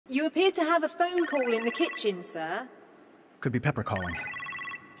You appear to have a phone call in the kitchen, sir. Could be Pepper calling.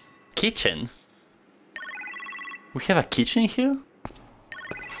 Kitchen? We have a kitchen here?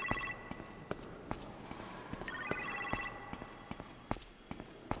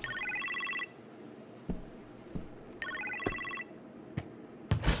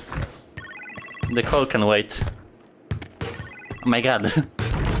 The call can wait. Oh my god.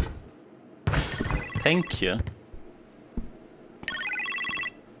 Thank you.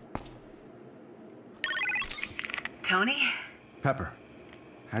 Tony? Pepper,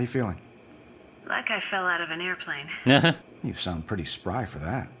 how you feeling? Like I fell out of an airplane. You sound pretty spry for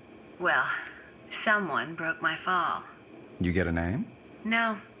that. Well, someone broke my fall. You get a name?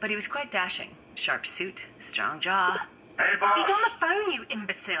 No, but he was quite dashing. Sharp suit, strong jaw. Hey, boss. He's on the phone, you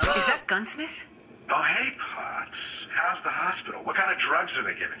imbecile. Is that Gunsmith? Oh, hey, Potts. How's the hospital? What kind of drugs are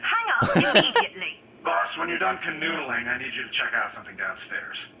they giving you? Hang up immediately. Boss, when you're done canoodling, I need you to check out something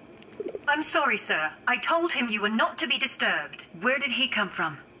downstairs. I'm sorry, sir. I told him you were not to be disturbed. Where did he come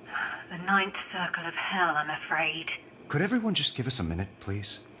from? The ninth circle of hell, I'm afraid. Could everyone just give us a minute,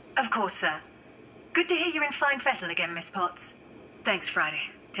 please? Of course, sir. Good to hear you're in fine fettle again, Miss Potts. Thanks, Friday.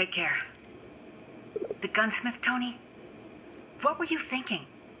 Take care. The Gunsmith, Tony? What were you thinking?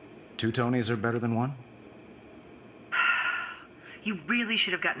 2 Tonys are better than 1? You really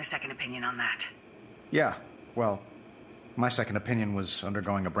should have gotten a second opinion on that. Yeah, well, my second opinion was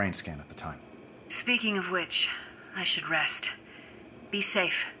undergoing a brain scan at the time. Speaking of which, I should rest. Be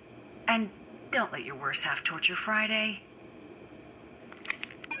safe. And don't let your worst half torture Friday.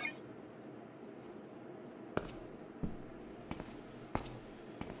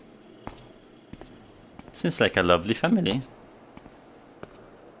 Seems like a lovely family.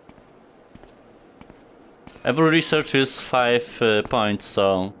 Every research is 5 points,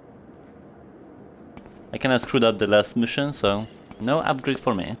 so I kinda screwed up the last mission, so no upgrade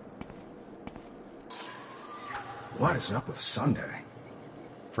for me. What is up with Sunday?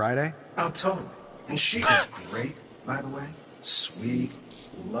 Friday? Oh, totally. And she is great, by the way. Sweet.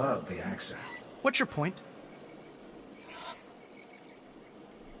 Love the accent. What's your point?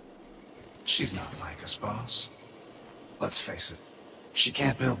 She's not like us, boss. Let's face it. She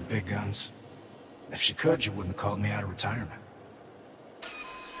can't build big guns. If she could, you wouldn't have called me out of retirement.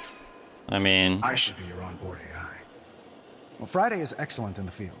 I mean... I should be your onboard AI. Well, Friday is excellent in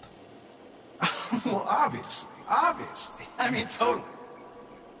the field. Well, obviously. Obviously. I mean, totally.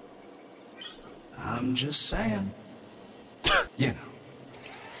 I'm just saying. You know.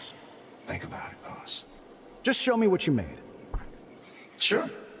 Think about it, boss. Just show me what you made. Sure.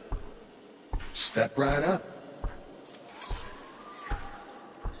 Step right up.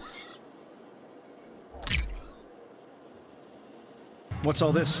 What's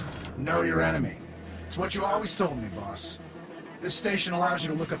all this? Know your enemy. It's what you always told me, boss. This station allows you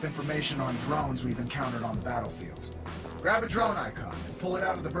to look up information on drones we've encountered on the battlefield. Grab a drone icon and pull it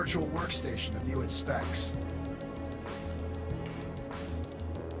out of the virtual workstation to view its specs.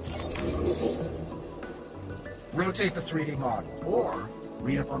 Rotate the 3D model, or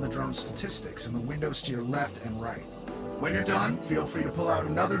read up on the drone statistics in the windows to your left and right. When you're done, feel free to pull out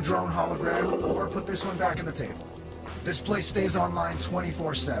another drone hologram, or put this one back in the table. This place stays online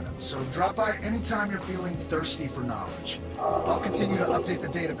 24/7, so drop by anytime you're feeling thirsty for knowledge. I'll continue to update the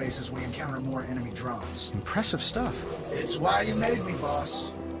database as we encounter more enemy drones. Impressive stuff. It's why you made me,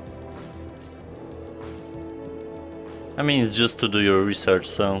 boss. I mean, it's just to do your research,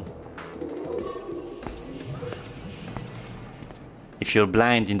 so... If you're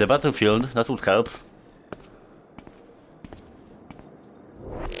blind in the battlefield, that would help.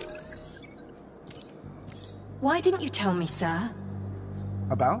 Why didn't you tell me, sir?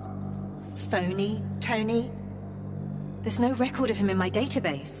 About? Phony, Tony? There's no record of him in my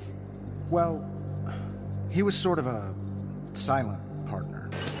database. Well, he was sort of a silent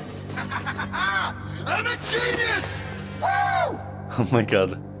partner. I'm a genius! Woo! Oh my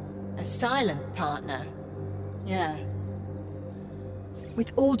god. A silent partner? Yeah.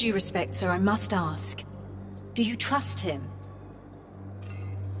 With all due respect, sir, I must ask. Do you trust him?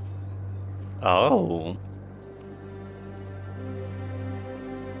 Oh.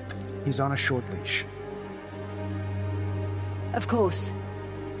 He's on a short leash. Of course.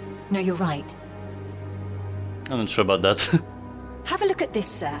 No, you're right. I'm not sure about that. Have a look at this,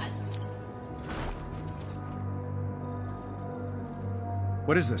 sir.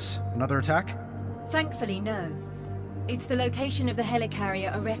 What is this? Another attack? Thankfully, no. It's the location of the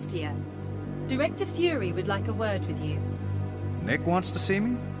helicarrier Orestia. Director Fury would like a word with you. Nick wants to see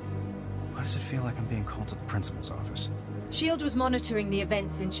me? Why does it feel like I'm being called to the principal's office? SHIELD was monitoring the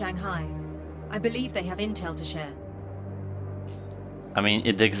events in Shanghai. I believe they have intel to share. I mean,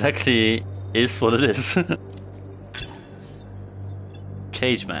 it exactly is what it is.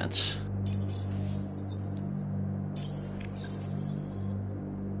 Cage match.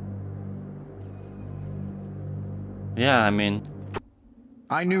 Yeah, I mean...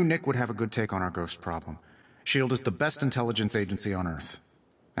 I knew Nick would have a good take on our ghost problem. S.H.I.E.L.D. is the best intelligence agency on Earth.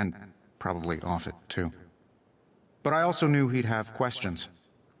 And probably off it, too. But I also knew he'd have questions.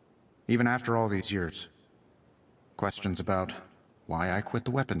 Even after all these years. Questions about why I quit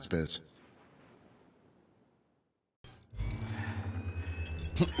the weapons biz.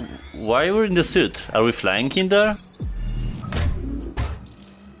 Why are we in the suit? Are we flying in there?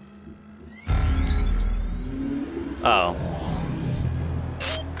 Oh.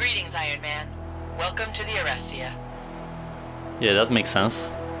 Greetings, Iron Man. Welcome to the Arrestia. Yeah, that makes sense.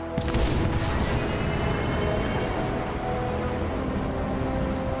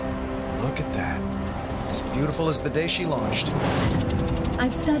 Look at that. As beautiful as the day she launched.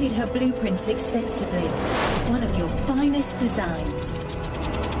 I've studied her blueprints extensively. One of your finest designs.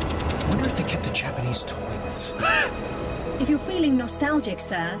 Wonder if they kept the Japanese toilets. If you're feeling nostalgic,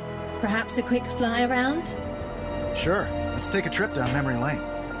 sir, perhaps a quick fly around? Sure. Let's take a trip down memory lane.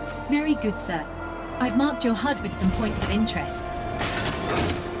 Very good, sir. I've marked your HUD with some points of interest.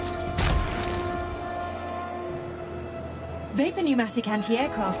 Vapor pneumatic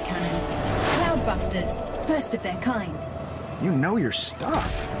anti-aircraft cannons. Cloudbusters. First of their kind. You know your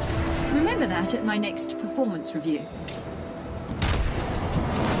stuff. Remember that at my next performance review.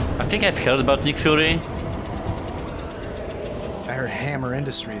 I think I've heard about Nick Fury. I heard Hammer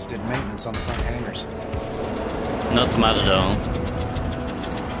Industries did maintenance on the front hangars. Not much though.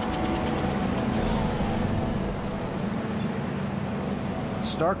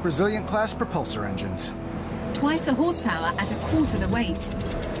 Stark Resilient class propulsor engines. Twice the horsepower at a quarter the weight.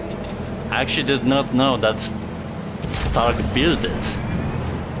 I actually did not know that Stark built it.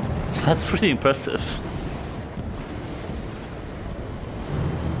 That's pretty impressive.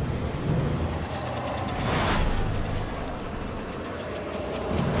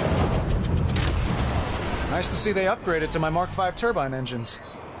 Nice to see they upgraded to my Mark V turbine engines.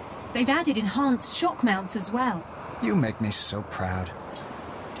 They've added enhanced shock mounts as well. You make me so proud.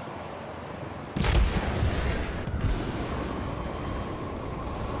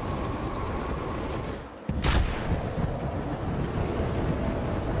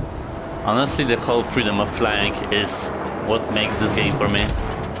 Honestly, the whole freedom of flying is what makes this game for me.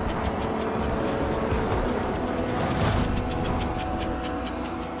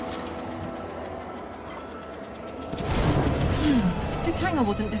 This hangar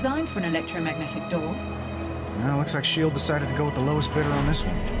wasn't designed for an electromagnetic door. Well, looks like S.H.I.E.L.D. decided to go with the lowest bidder on this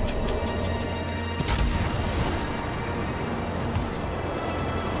one.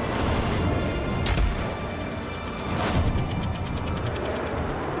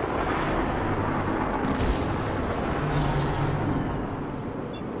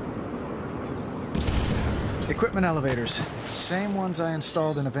 Equipment elevators. Same ones I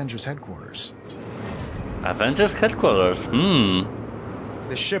installed in Avengers headquarters. Avengers headquarters.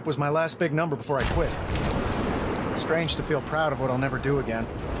 This ship was my last big number before I quit. Strange to feel proud of what I'll never do again.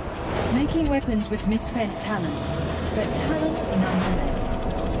 Making weapons was misspent talent, but talent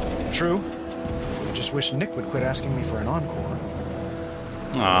nonetheless. True. I just wish Nick would quit asking me for an encore.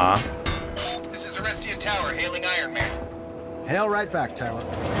 Ah. This is Arrestia Tower hailing Iron Man. Hail right back, Tower.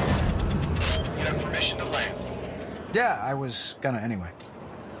 You have permission to land. Yeah, I was gonna anyway.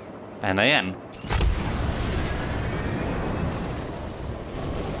 And I am.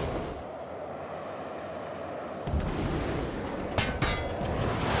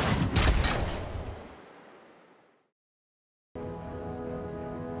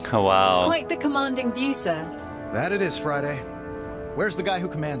 Oh, wow. Quite the commanding view, sir. That it is, Friday. Where's the guy who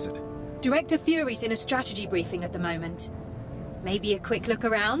commands it? Director Fury's in a strategy briefing at the moment. Maybe a quick look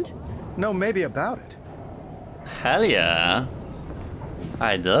around? No, maybe about it. Hell yeah.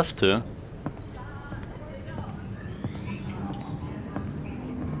 I'd love to.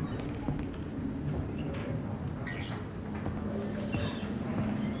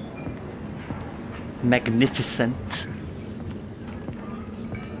 Magnificent.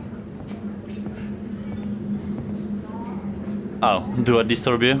 Oh, do I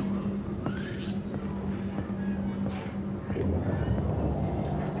disturb you?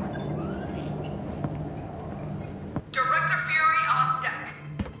 Director Fury on deck.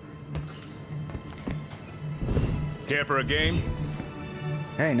 Care for a game?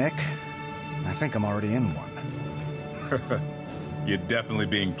 Hey, Nick. I think I'm already in one. You're definitely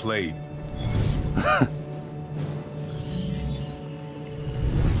being played.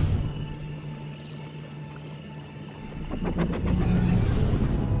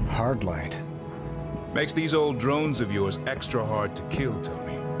 hard light. Makes these old drones of yours extra hard to kill,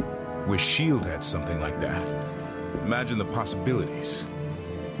 Tony. Wish S.H.I.E.L.D. had something like that. Imagine the possibilities.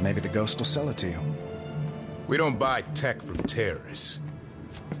 Maybe the Ghost will sell it to you. We don't buy tech from terrorists.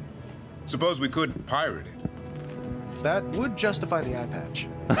 Suppose we could pirate it. That would justify the eye patch.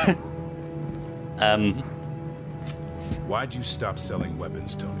 Why'd you stop selling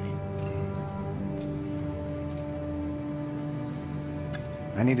weapons, Tony?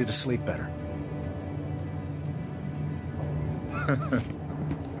 I needed to sleep better.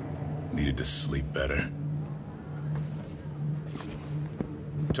 Needed to sleep better.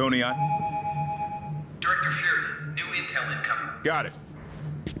 Tony, Director Fury, new intel incoming. Got it.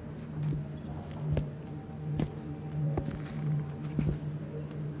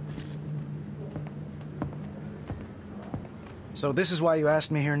 So this is why you asked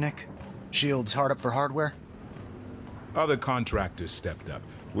me here, Nick? S.H.I.E.L.D's hard up for hardware? Other contractors stepped up.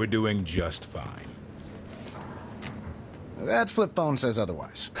 We're doing just fine. That flip phone says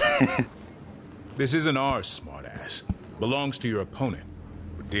otherwise. This isn't ours, smartass. Belongs to your opponent.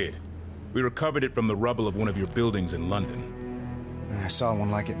 Or did. We recovered it from the rubble of one of your buildings in London. I saw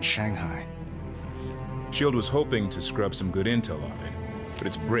one like it in Shanghai. S.H.I.E.L.D. was hoping to scrub some good intel off it, but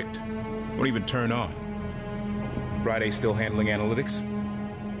it's bricked. Won't even turn on. Friday still handling analytics?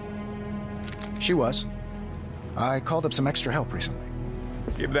 She was. I called up some extra help recently.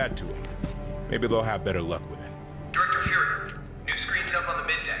 Give that to them. Maybe they'll have better luck with it. Director Fury, new screens up on the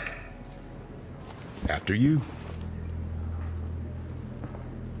mid-deck. After you.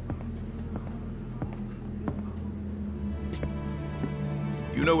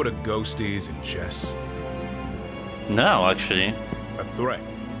 You know what a ghost is in chess? No, actually. A threat.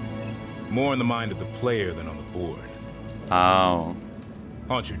 More in the mind of the player than on the board. Oh.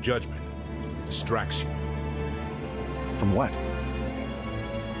 Haunts your judgment. Distracts you. From what?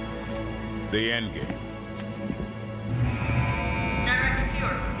 The endgame. Director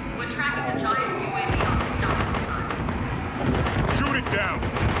Fury, we're tracking a giant UAV on the starboard side. Shoot it down!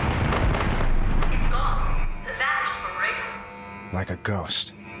 It's gone. It vanished from radar. Like a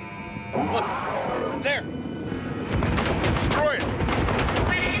ghost. Look! There! Destroy it!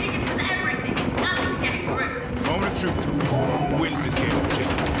 We're hitting it with everything. Nothing's getting through. Moment of truth, Tony. Who wins this game of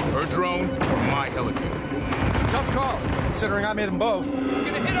chicken? Her drone or my helicopter? Tough call, considering I made them both. It's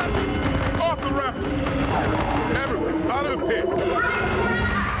gonna hit us! Off the Raptors! Everyone, out of the pit!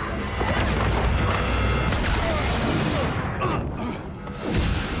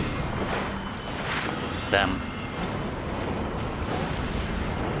 Damn.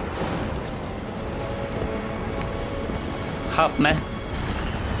 Help me.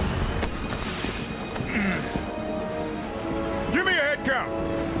 Give me a head count!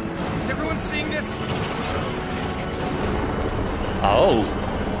 Is everyone seeing this? Oh.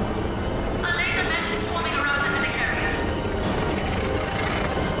 A laser mesh is forming around the medic area.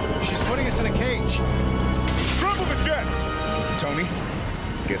 She's putting us in a cage. Trouble the jets! Tony,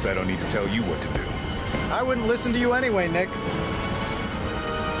 guess I don't need to tell you what to do. I wouldn't listen to you anyway, Nick.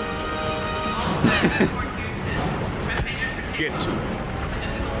 Get to it.